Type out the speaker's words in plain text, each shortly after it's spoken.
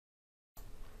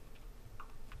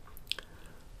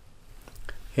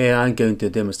Here I'm going to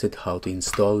demonstrate how to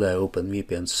install the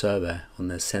OpenVPN server on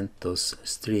the Centos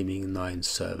Streaming 9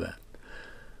 server.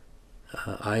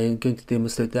 I am going to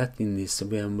demonstrate that in this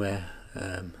VMware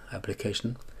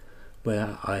application,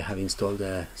 where I have installed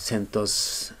the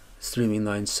Centos Streaming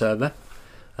 9 server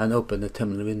and open the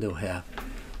terminal window here.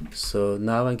 So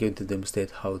now I'm going to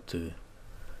demonstrate how to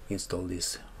install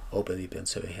this OpenVPN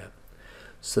server here.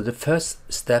 So the first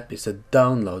step is to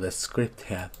download a script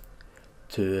here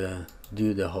to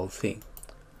do the whole thing,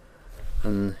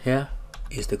 and here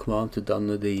is the command to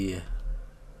download the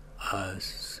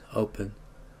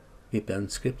OpenVPN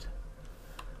script.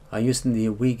 I'm using the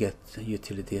wget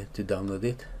utility to download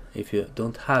it. If you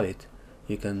don't have it,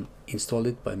 you can install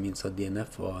it by means of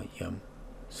DNF or YUM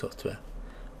software,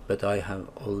 but I have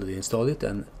already installed it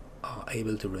and are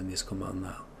able to run this command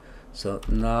now. So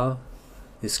now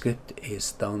the script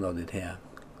is downloaded here.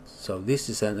 So this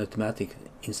is an automatic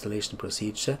installation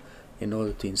procedure in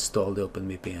order to install the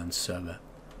OpenVPN server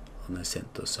on the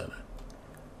Centos server.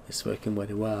 It's working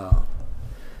very well.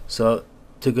 So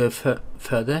to go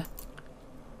further,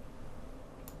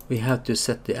 we have to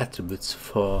set the attributes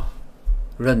for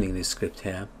running this script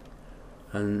here,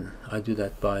 and I do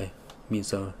that by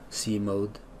means of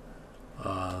cmode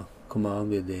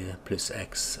command with the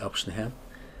 +X option here.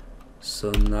 So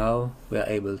now we are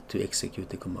able to execute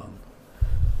the command.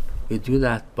 We do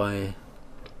that by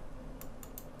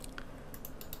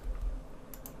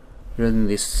running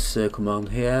this command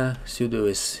here. Sudo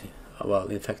is, well,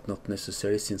 in fact not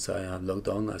necessary since I have logged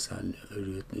on as a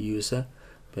root user,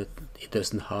 but it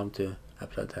doesn't harm to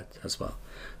apply that as well.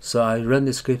 So I run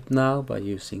the script now by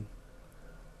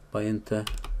enter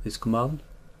this command.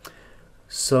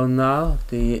 So now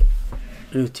the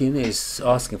routine is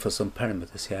asking for some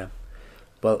parameters here.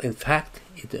 Well, in fact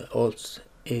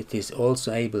it is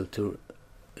also able to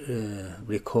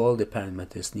recall the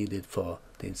parameters needed for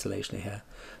the installation here.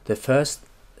 The first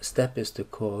step is to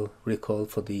recall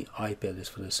for the IP address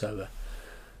for the server,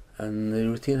 and the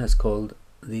routine has called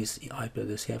this IP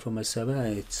address here for my server,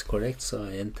 and it's correct, so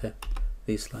I enter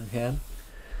this line here.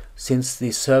 Since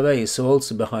the server is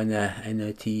also behind a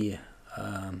NIT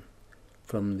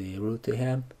from the router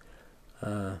here,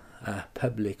 a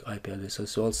public IP address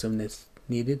is also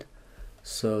needed.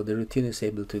 So the routine is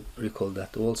able to recall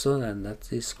that also, and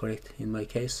that is correct in my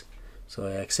case. So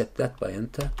I accept that by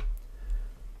enter.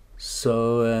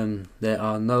 So there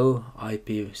are no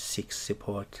IPv6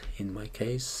 support in my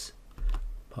case.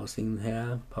 Passing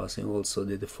here, passing also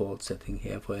the default setting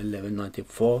here for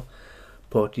 1194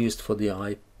 port used for the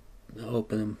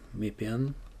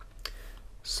OpenVPN.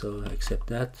 So accept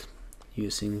that.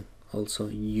 Using also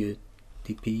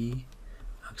UDP,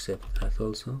 accept that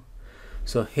also.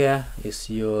 So here is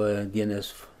your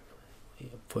DNS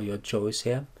for your choice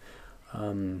here.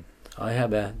 I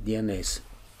have a DNS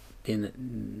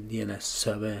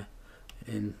server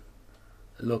in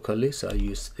locally, so I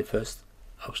use the first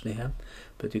option here,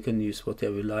 but you can use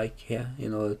whatever you like here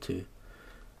in order to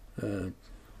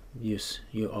use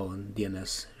your own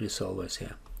DNS resolvers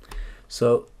here.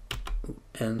 So,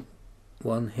 and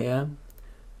one here,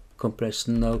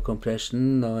 compression, no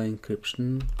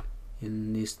encryption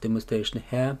in this demonstration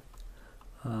here.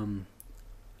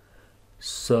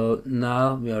 So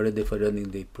now we are ready for running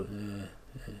the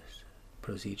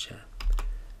procedure.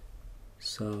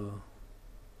 So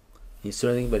it's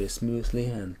running very smoothly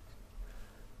and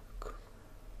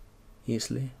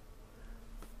easily.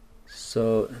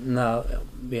 So now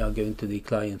we are going to the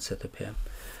client setup here.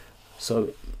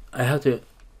 So I have to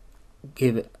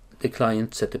give the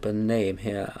client setup a name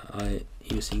here. I'm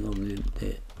using only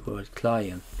the word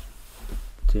client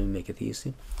to make it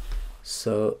easy.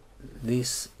 So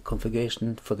this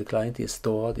configuration for the client is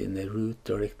stored in the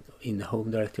in the home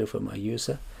directory for my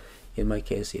user. In my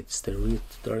case it's the root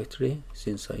directory,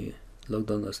 since I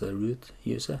logged on as a root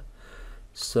user.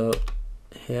 So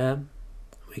here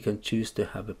we can choose to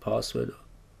have a password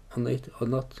on it or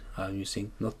not. I'm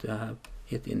using not to have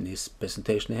it in this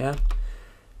presentation here.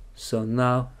 So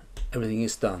now everything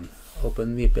is done.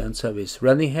 OpenVPN server is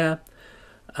running here,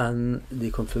 and the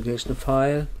configuration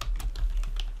file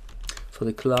for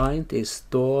the client is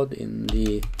stored in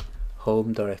the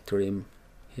home directory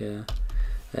here,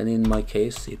 and in my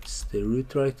case it's the root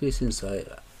directory, since I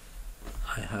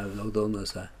have logged on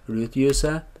as a root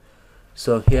user.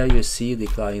 So here you see the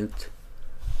client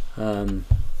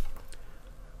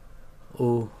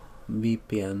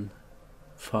OVPN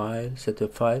file,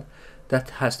 setup file, that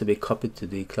has to be copied to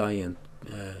the client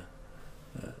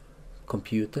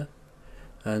computer,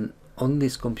 and on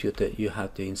this computer you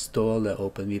have to install the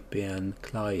OpenVPN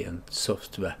client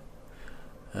software,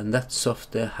 and that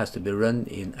software has to be run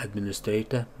in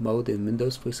administrator mode in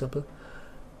Windows, for example,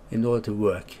 in order to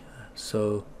work.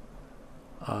 So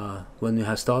when you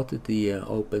have started the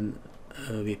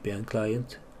OpenVPN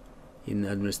client in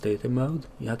administrator mode,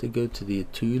 you have to go to the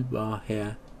toolbar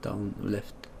here, down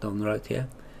right here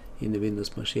in the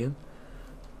Windows machine,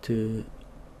 to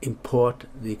import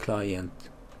the client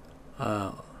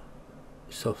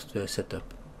software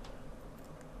setup.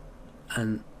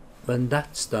 And when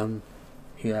that's done,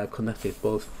 you are connected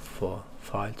both for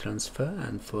file transfer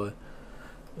and for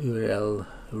URL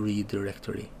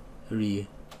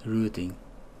rerouting.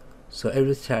 So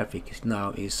every traffic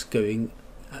now is going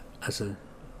as a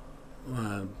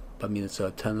per minute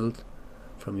tunneled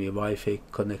from your Wi-Fi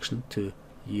connection to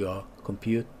your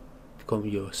computer,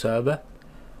 your server.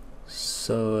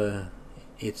 So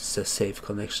it's a safe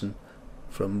connection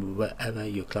from wherever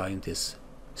your client is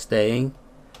staying,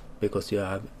 because you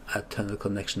have a tunnel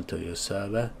connection to your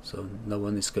server, so no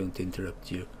one is going to interrupt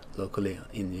you locally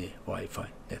in the Wi-Fi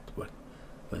network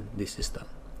when this is done.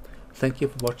 Thank you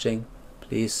for watching.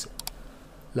 Please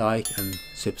like and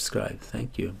subscribe.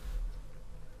 Thank you.